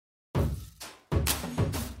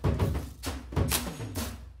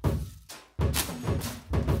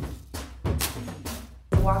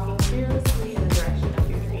walking fearlessly in the direction of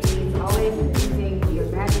your dreams. Always using your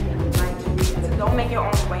magic and your mind to reach. So don't make your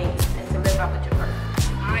own way and to live out with your purpose.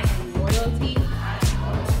 I am royalty.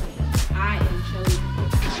 I am chosen.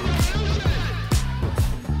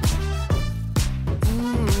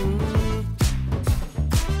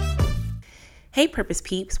 Hey Purpose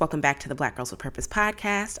Peeps, welcome back to the Black Girls with Purpose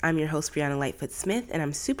podcast. I'm your host, Brianna Lightfoot Smith, and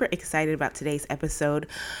I'm super excited about today's episode.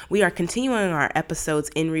 We are continuing our episodes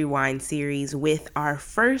in Rewind series with our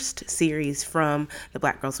first series from the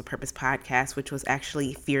Black Girls with Purpose podcast, which was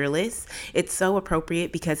actually Fearless. It's so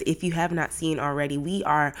appropriate because if you have not seen already, we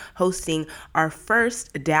are hosting our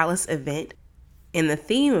first Dallas event. And the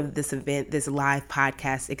theme of this event, this live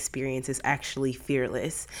podcast experience, is actually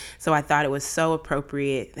fearless. So I thought it was so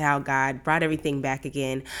appropriate how God brought everything back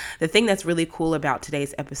again. The thing that's really cool about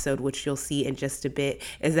today's episode, which you'll see in just a bit,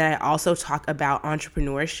 is that I also talk about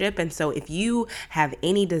entrepreneurship. And so if you have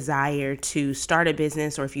any desire to start a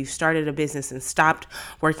business, or if you started a business and stopped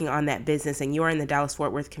working on that business and you're in the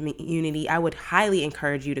Dallas-Fort Worth community, I would highly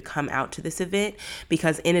encourage you to come out to this event,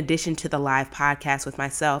 because in addition to the live podcast with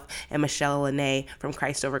myself and Michelle Lene from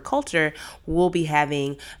Christ Over Culture, we'll be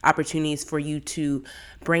having opportunities for you to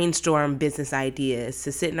brainstorm business ideas,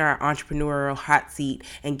 to sit in our entrepreneurial hot seat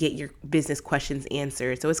and get your business questions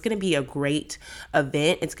answered. So it's going to be a great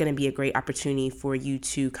event. It's going to be a great opportunity for you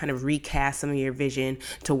to kind of recast some of your vision,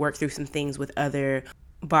 to work through some things with other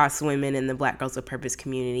boss women in the Black Girls with Purpose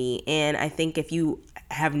community. And I think if you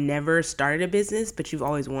have never started a business, but you've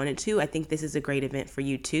always wanted to, I think this is a great event for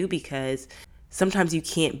you too, because sometimes you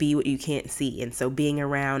can't be what you can't see. And so being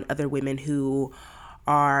around other women who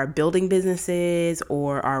are building businesses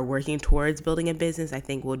or are working towards building a business, I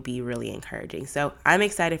think would be really encouraging. So I'm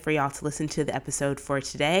excited for y'all to listen to the episode for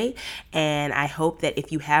today. And I hope that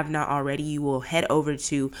if you have not already, you will head over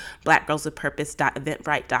to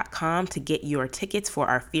blackgirlswithpurpose.eventbrite.com to get your tickets for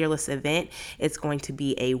our Fearless event. It's going to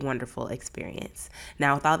be a wonderful experience.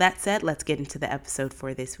 Now, with all that said, let's get into the episode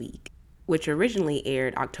for this week, which originally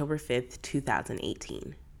aired October 5th,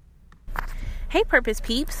 2018. Hey Purpose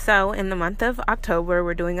Peeps, so in the month of October,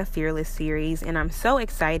 we're doing a Fearless series, and I'm so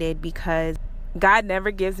excited because God never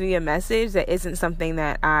gives me a message that isn't something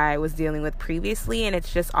that I was dealing with previously, and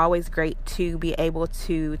it's just always great to be able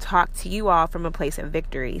to talk to you all from a place of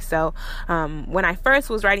victory. So when I first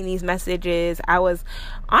was writing these messages, I was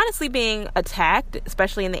honestly being attacked,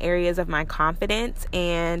 especially in the areas of my confidence,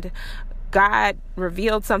 and God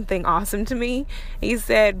revealed something awesome to me. He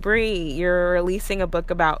said, Bree, you're releasing a book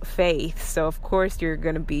about faith, so of course you're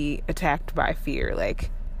going to be attacked by fear, like,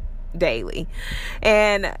 daily.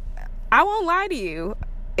 And I won't lie to you.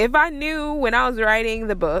 If I knew when I was writing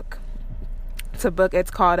the book, it's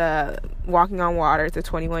called Walking on Water. It's a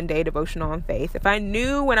 21-day devotional on faith. If I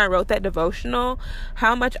knew when I wrote that devotional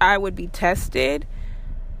how much I would be tested,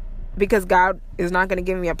 because God is not going to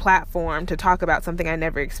give me a platform to talk about something I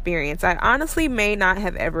never experienced, I honestly may not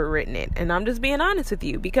have ever written it. And I'm just being honest with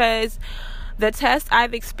you, because the test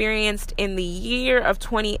I've experienced in the year of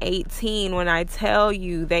 2018, when I tell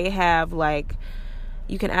you they have, like,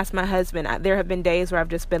 you can ask my husband, there have been days where I've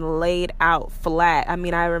just been laid out flat. I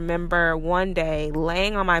mean, I remember one day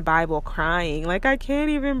laying on my Bible crying, like, I can't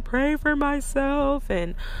even pray for myself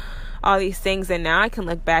and all these things. And now I can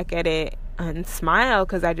look back at it and smile,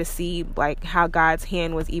 because I just see, like, how God's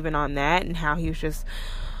hand was even on that and how he was just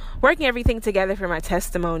working everything together for my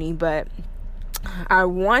testimony. But I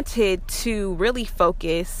wanted to really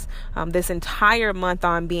focus this entire month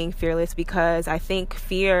on being fearless, because I think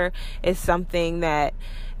fear is something that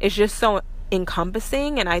is just so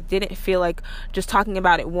encompassing, and I didn't feel like just talking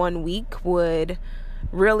about it one week would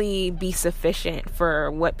really be sufficient for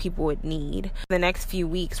what people would need. The next few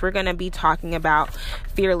weeks, we're going to be talking about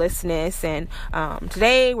fearlessness, and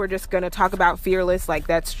today we're just going to talk about fearless, like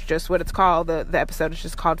that's just what it's called. The episode is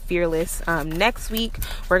just called Fearless. Next week,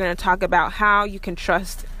 we're going to talk about how you can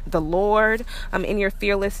trust the Lord in your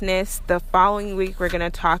fearlessness. The following week, we're going to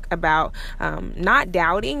talk about not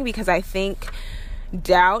doubting, because I think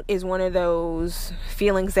doubt is one of those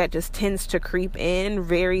feelings that just tends to creep in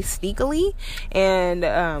very sneakily,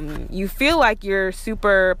 and you feel like you're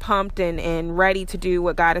super pumped and ready to do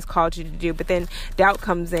what God has called you to do, but then doubt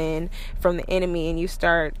comes in from the enemy, and you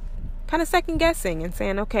start kind of second guessing and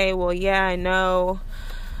saying, okay, well, yeah, I know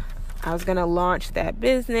I was going to launch that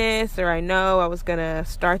business, or I know I was going to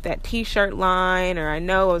start that t-shirt line, or I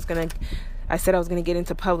know I said I was going to get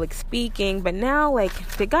into public speaking, but now,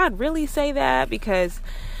 like, did God really say that? Because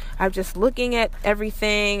I'm just looking at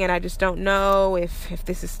everything and I just don't know if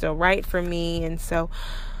this is still right for me. And so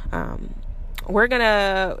we're going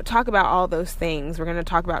to talk about all those things. We're going to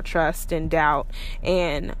talk about trust and doubt.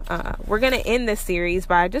 And we're going to end this series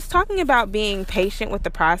by just talking about being patient with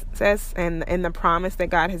the process and the promise that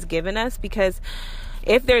God has given us. Because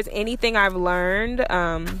if there's anything I've learned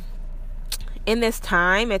in this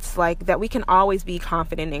time, it's like that we can always be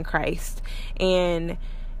confident in Christ. And,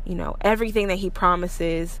 everything that he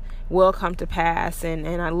promises will come to pass. And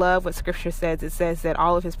I love what scripture says. It says that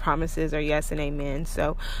all of his promises are yes and amen.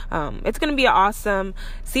 So it's going to be an awesome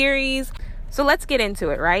series. So let's get into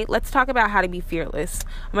it, right? Let's talk about how to be fearless.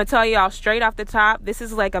 I'm going to tell y'all straight off the top, this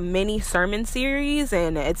is like a mini sermon series,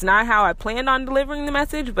 and it's not how I planned on delivering the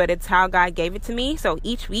message, but it's how God gave it to me. So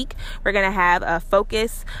each week we're going to have a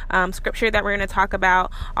focus scripture that we're going to talk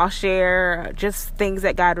about. I'll share just things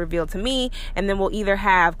that God revealed to me, and then we'll either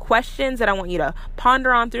have questions that I want you to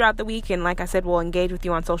ponder on throughout the week. And like I said, we'll engage with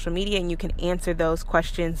you on social media, and you can answer those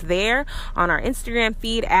questions there on our Instagram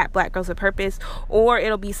feed at Black Girls with Purpose, or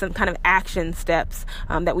it'll be some kind of action steps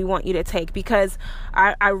that we want you to take, because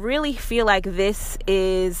I really feel like this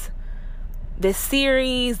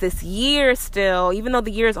series, this year still, even though the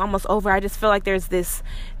year is almost over, I just feel like there's there's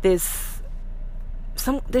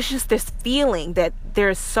just this feeling that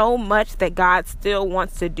there's so much that God still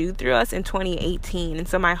wants to do through us in 2018. And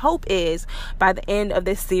so my hope is by the end of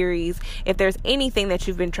this series, if there's anything that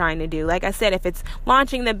you've been trying to do, like I said, if it's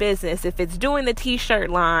launching the business, if it's doing the t-shirt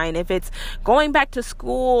line, if it's going back to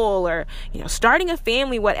school, or, starting a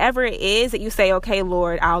family, whatever it is that you say, okay,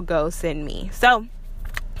 Lord, I'll go, send me. So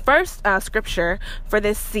first scripture for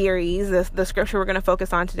this series, the scripture we're going to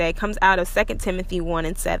focus on today, comes out of 2 Timothy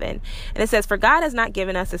 1:7. And it says, "For God has not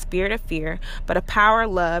given us a spirit of fear, but a power,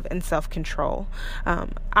 love, and self-control."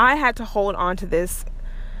 I had to hold on to this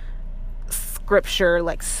scripture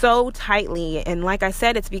so tightly. And like I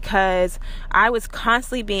said, it's because I was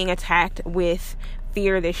constantly being attacked with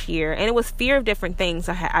fear this year, and it was fear of different things.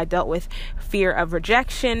 I dealt with fear of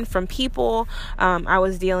rejection from people. I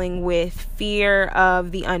was dealing with fear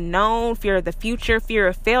of the unknown, fear of the future, fear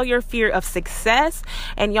of failure, fear of success.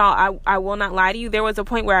 And y'all, I will not lie to you, there was a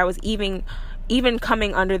point where I was even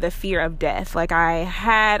coming under the fear of death. Like, I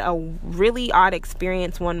had a really odd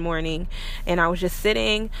experience one morning, and I was just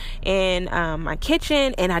sitting in my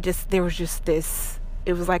kitchen, and there was just this,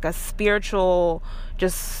 it was like a spiritual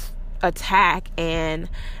attack. And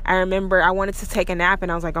I remember I wanted to take a nap,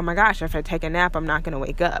 and I was like, oh my gosh, if I take a nap, I'm not going to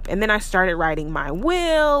wake up. And then I started writing my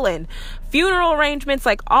will and funeral arrangements,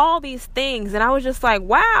 like all these things. And I was just like,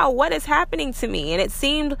 wow, what is happening to me? And it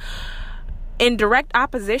seemed in direct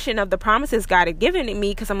opposition of the promises God had given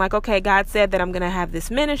me, because I'm like, okay, God said that I'm going to have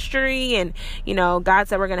this ministry, and, God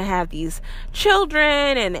said we're going to have these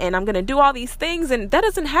children, and I'm going to do all these things, and that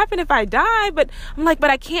doesn't happen if I die. But I'm like,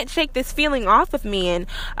 but I can't shake this feeling off of me. And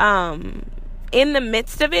in the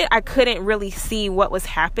midst of it, I couldn't really see what was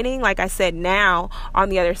happening. Like I said, now on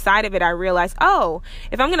the other side of it, I realized,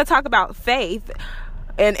 if I'm going to talk about faith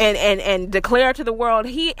and declare to the world,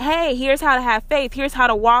 hey, here's how to have faith, here's how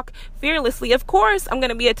to walk fearlessly, of course I'm going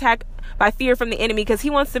to be attacked by fear from the enemy, because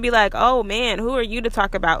he wants to be like, oh man, who are you to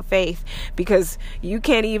talk about faith, because you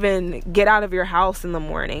can't even get out of your house in the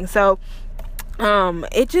morning. So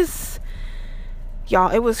it just,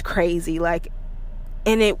 y'all, it was crazy. And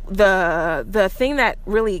the thing that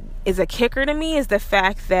really is a kicker to me is the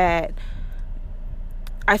fact that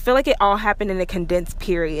I feel like it all happened in a condensed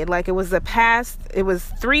period. Like, it was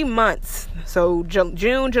 3 months. So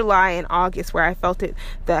June, July, and August where I felt it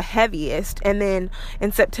the heaviest. And then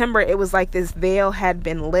in September, it was like this veil had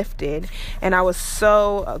been lifted. And I was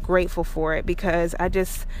so grateful for it, because I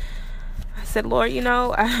said, Lord,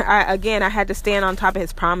 I had to stand on top of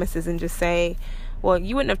his promises and just say, well,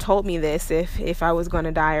 you wouldn't have told me this if I was going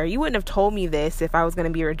to die, or you wouldn't have told me this if I was going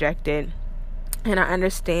to be rejected. And I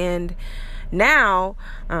understand now.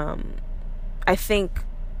 I think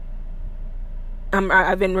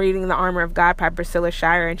I've been reading The Armor of God by Priscilla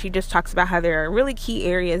Shirer, and she just talks about how there are really key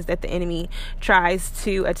areas that the enemy tries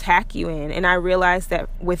to attack you in. And I realized that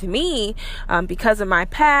with me, because of my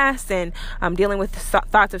past and dealing with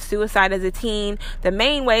thoughts of suicide as a teen, the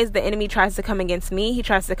main ways the enemy tries to come against me, he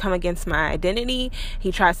tries to come against my identity,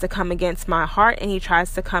 he tries to come against my heart, and he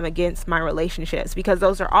tries to come against my relationships, because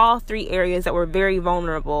those are all three areas that were very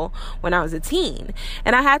vulnerable when I was a teen.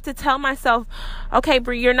 And I had to tell myself, okay,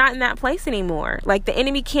 Brie, you're not in that place anymore. Like, the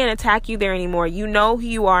enemy can't attack you there anymore. You know who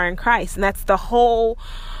you are in Christ. And that's the whole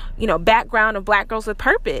background of Black Girls with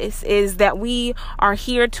Purpose is that we are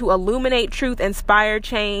here to illuminate truth, inspire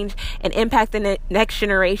change, and impact the next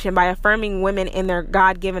generation by affirming women in their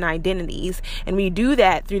God-given identities. And we do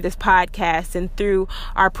that through this podcast and through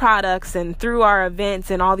our products and through our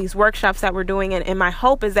events and all these workshops that we're doing. And my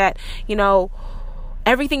hope is that,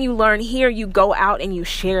 everything you learn here, you go out and you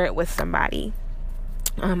share it with somebody.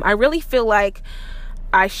 I really feel like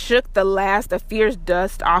I shook the last of fear's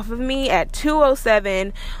dust off of me at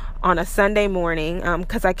 2:07 on a Sunday morning,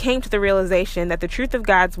 because I came to the realization that the truth of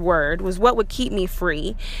God's word was what would keep me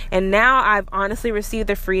free. And now I've honestly received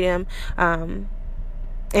the freedom, I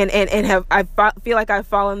feel like I've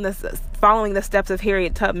following the steps of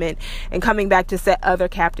Harriet Tubman and coming back to set other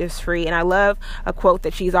captives free. And I love a quote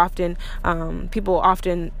that people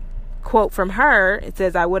often quote from her. It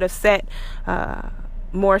says, "I would have set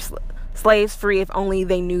more slaves free if only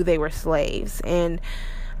they knew they were slaves." And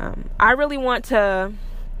I really want to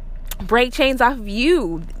break chains off of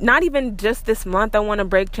you, not even just this month. I want to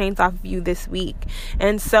break chains off of you this week.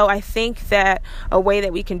 And so I think that a way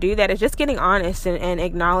that we can do that is just getting honest and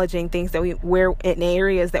acknowledging things that we're in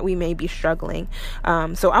areas that we may be struggling.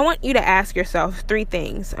 So I want you to ask yourself 3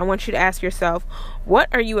 things. I want you to ask yourself, what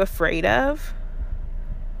are you afraid of?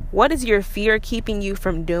 What is your fear keeping you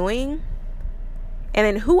from doing? And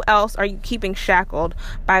then who else are you keeping shackled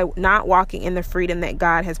by not walking in the freedom that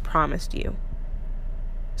God has promised you?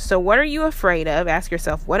 So what are you afraid of? Ask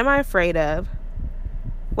yourself, what am I afraid of?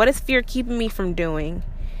 What is fear keeping me from doing?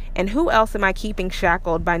 And who else am I keeping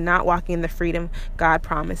shackled by not walking in the freedom God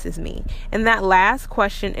promises me? And that last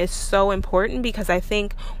question is so important, because I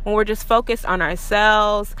think when we're just focused on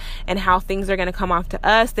ourselves and how things are going to come off to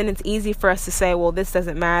us, then it's easy for us to say, well, this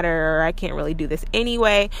doesn't matter, or I can't really do this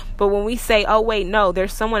anyway. But when we say, oh, wait, no,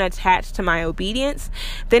 there's someone attached to my obedience,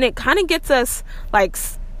 then it kind of gets us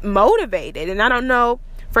motivated. And I don't know,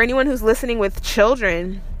 for anyone who's listening with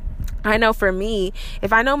children, I know for me,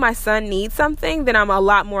 if I know my son needs something, then I'm a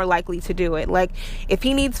lot more likely to do it. Like, if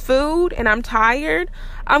he needs food and I'm tired,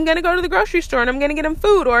 I'm going to go to the grocery store and I'm going to get him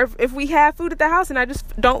food. Or if we have food at the house and I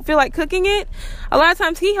just don't feel like cooking it, a lot of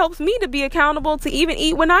times he helps me to be accountable to even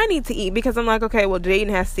eat when I need to eat, because I'm like, okay, well, Jaden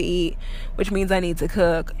has to eat, which means I need to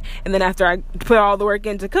cook. And then after I put all the work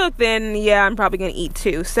in to cook, then yeah, I'm probably going to eat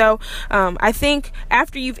too. So I think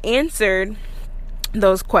after you've answered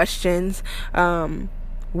those questions,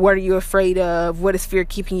 what are you afraid of? What is fear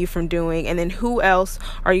keeping you from doing? And then who else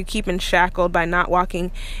are you keeping shackled by not walking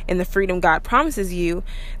in the freedom God promises you?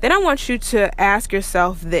 Then I want you to ask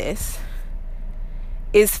yourself this: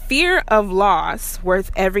 is fear of loss worth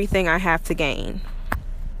everything I have to gain?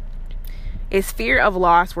 Is fear of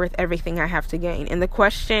loss worth everything I have to gain? And the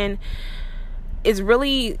question is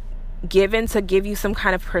really given to give you some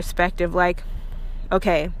kind of perspective. Like,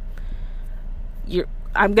 okay,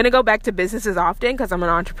 I'm going to go back to businesses often because I'm an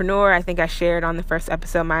entrepreneur. I think I shared on the first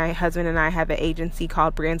episode, my husband and I have an agency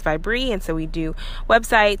called Brands by Bree. And so we do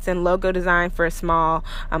websites and logo design for small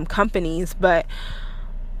companies. But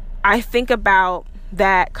I think about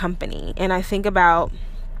that company and I think about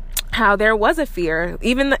how there was a fear.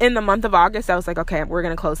 Even in the month of August, I was like, okay, we're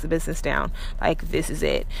going to close the business down. Like, this is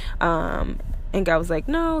it. And God was like,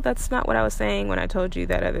 no, that's not what I was saying when I told you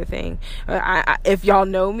that other thing. If y'all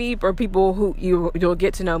know me, or people who you'll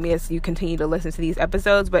get to know me as you continue to listen to these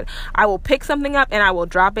episodes, but I will pick something up and I will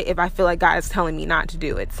drop it if I feel like God is telling me not to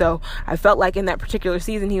do it. So I felt like in that particular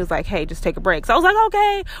season, he was like, hey, just take a break. So I was like,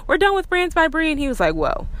 okay, we're done with Brands by Bree. And he was like,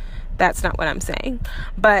 whoa, that's not what I'm saying.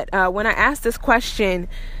 But when I asked this question,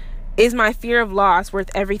 is my fear of loss worth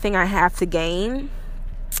everything I have to gain?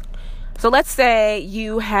 So let's say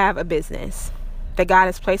you have a business that God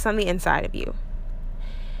has placed on the inside of you,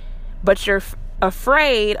 but you're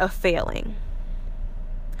afraid of failing,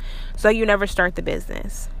 so you never start the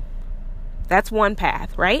business. That's one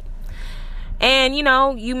path, right? And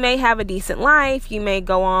you may have a decent life, you may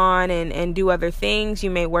go on and do other things,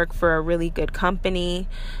 you may work for a really good company,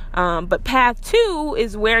 but path 2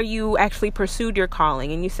 is where you actually pursued your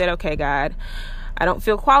calling and you said, okay, God, I don't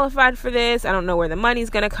feel qualified for this. I don't know where the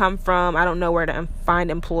money's going to come from. I don't know where to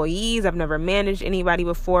find employees. I've never managed anybody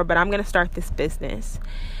before, but I'm going to start this business.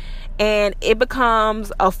 And it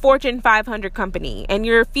becomes a Fortune 500 company, and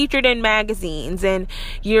you're featured in magazines, and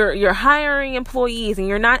you're hiring employees, and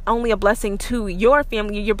you're not only a blessing to your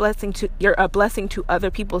family, you're a blessing to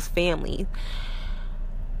other people's families.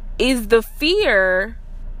 Is the fear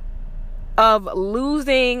of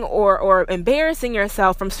losing or embarrassing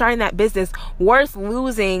yourself from starting that business worth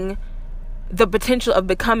losing the potential of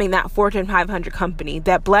becoming that Fortune 500 company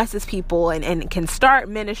that blesses people and can start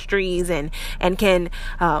ministries and can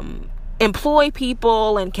employ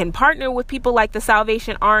people and can partner with people like the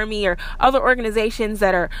Salvation Army or other organizations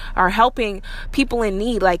that are helping people in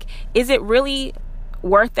need. Like, is it really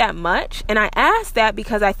worth that much? And I ask that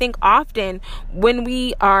because I think often when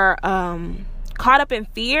we are caught up in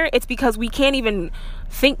fear, it's because we can't even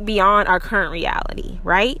think beyond our current reality,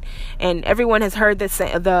 right? And everyone has heard the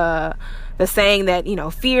saying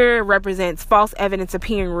that, fear represents false evidence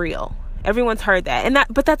appearing real. Everyone's heard that.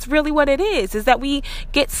 But that's really what it is that we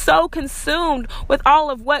get so consumed with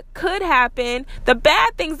all of what could happen, the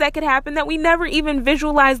bad things that could happen, that we never even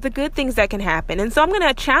visualize the good things that can happen. And so I'm going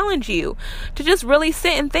to challenge you to just really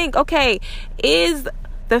sit and think, okay, is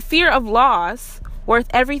the fear of loss worth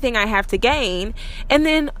everything I have to gain? And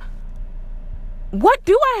then what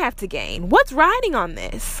do I have to gain? What's riding on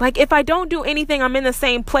this? Like, if I don't do anything, I'm in the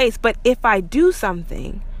same place. But if I do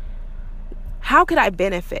something, how could I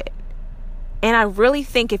benefit? And I really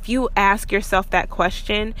think if you ask yourself that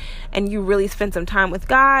question and you really spend some time with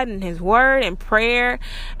God and His Word and prayer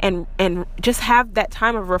and just have that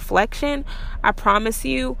time of reflection, I promise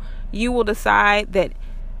you, you will decide that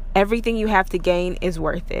everything you have to gain is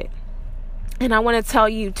worth it. And I want to tell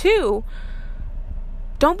you too,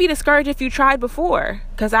 don't be discouraged if you tried before,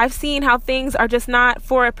 because I've seen how things are just not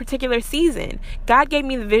for a particular season. God gave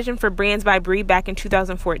me the vision for Brands by Bree back in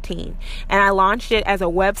 2014, and I launched it as a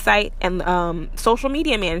website and social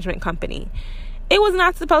media management company. It was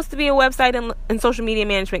not supposed to be a website and social media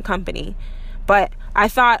management company, but I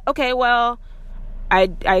thought, okay, well, I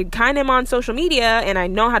kind of am on social media and I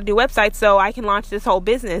know how to do websites, so I can launch this whole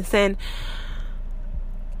business. And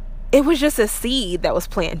it was just a seed that was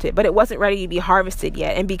planted, but it wasn't ready to be harvested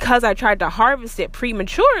yet. And because I tried to harvest it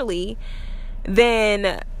prematurely,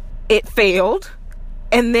 then it failed.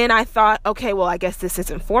 And then I thought, okay, well, I guess this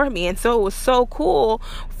isn't for me. And so it was so cool.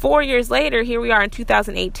 4 years later, here we are in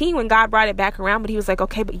 2018 when God brought it back around. But He was like,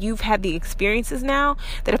 okay, but you've had the experiences now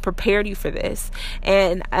that have prepared you for this.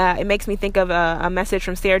 And it makes me think of a message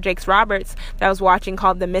from Sarah Jakes Roberts that I was watching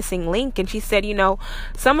called The Missing Link. And she said,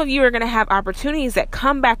 some of you are going to have opportunities that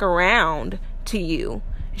come back around to you.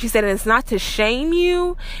 She said, and it's not to shame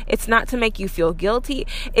you. It's not to make you feel guilty.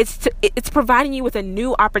 It's providing you with a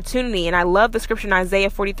new opportunity. And I love the scripture in Isaiah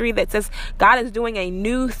 43 that says, God is doing a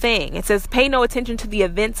new thing. It says, pay no attention to the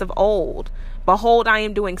events of old. Behold, I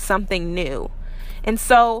am doing something new. And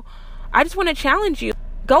so I just want to challenge you.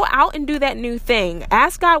 Go out and do that new thing.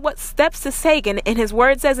 Ask God what steps to take. And His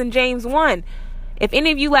word says in James 1, if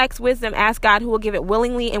any of you lacks wisdom, ask God, who will give it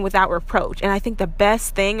willingly and without reproach. And I think the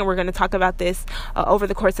best thing, and we're going to talk about this over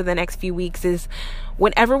the course of the next few weeks, is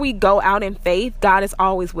whenever we go out in faith, God is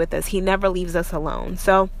always with us. He never leaves us alone.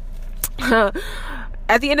 So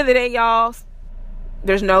at the end of the day, y'all,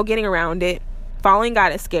 there's no getting around it. Following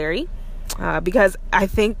God is scary because I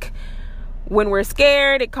think when we're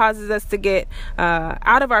scared, it causes us to get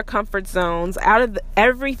out of our comfort zones, out of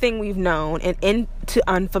everything we've known, and into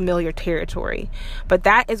unfamiliar territory. But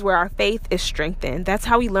that is where our faith is strengthened. That's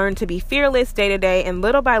how we learn to be fearless day to day. And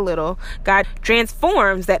little by little, God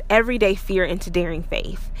transforms that everyday fear into daring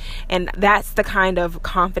faith. And that's the kind of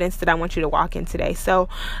confidence that I want you to walk in today. So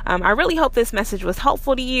I really hope this message was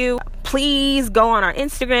helpful to you. Please go on our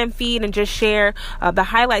Instagram feed and just share the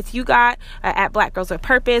highlights you got at Black Girls with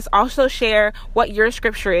Purpose. Also share what your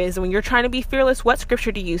scripture is. When you're trying to be fearless, what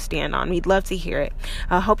scripture do you stand on? We'd love to hear it.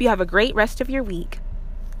 Hope you have a great rest of your week.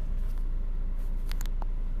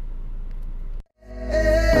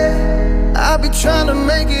 I be trying to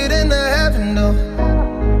make it into heaven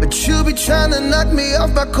though, but you be trying to knock me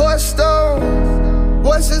off my course stone.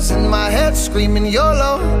 Voices in my head screaming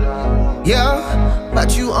YOLO, yeah,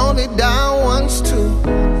 but you only down once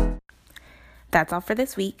too. That's all for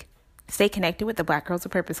this week. Stay connected with the Black Girls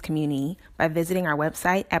with Purpose community by visiting our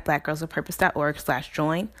website at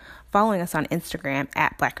blackgirlswithpurpose.org/join, following us on Instagram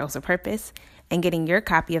at Black Girls with Purpose, and getting your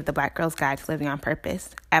copy of the Black Girls Guide to Living on Purpose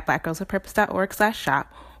at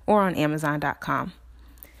blackgirlswithpurpose.org/shop or on Amazon.com.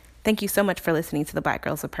 Thank you so much for listening to the Black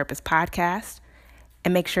Girls with Purpose podcast,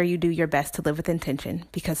 and make sure you do your best to live with intention,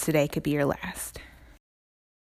 because today could be your last.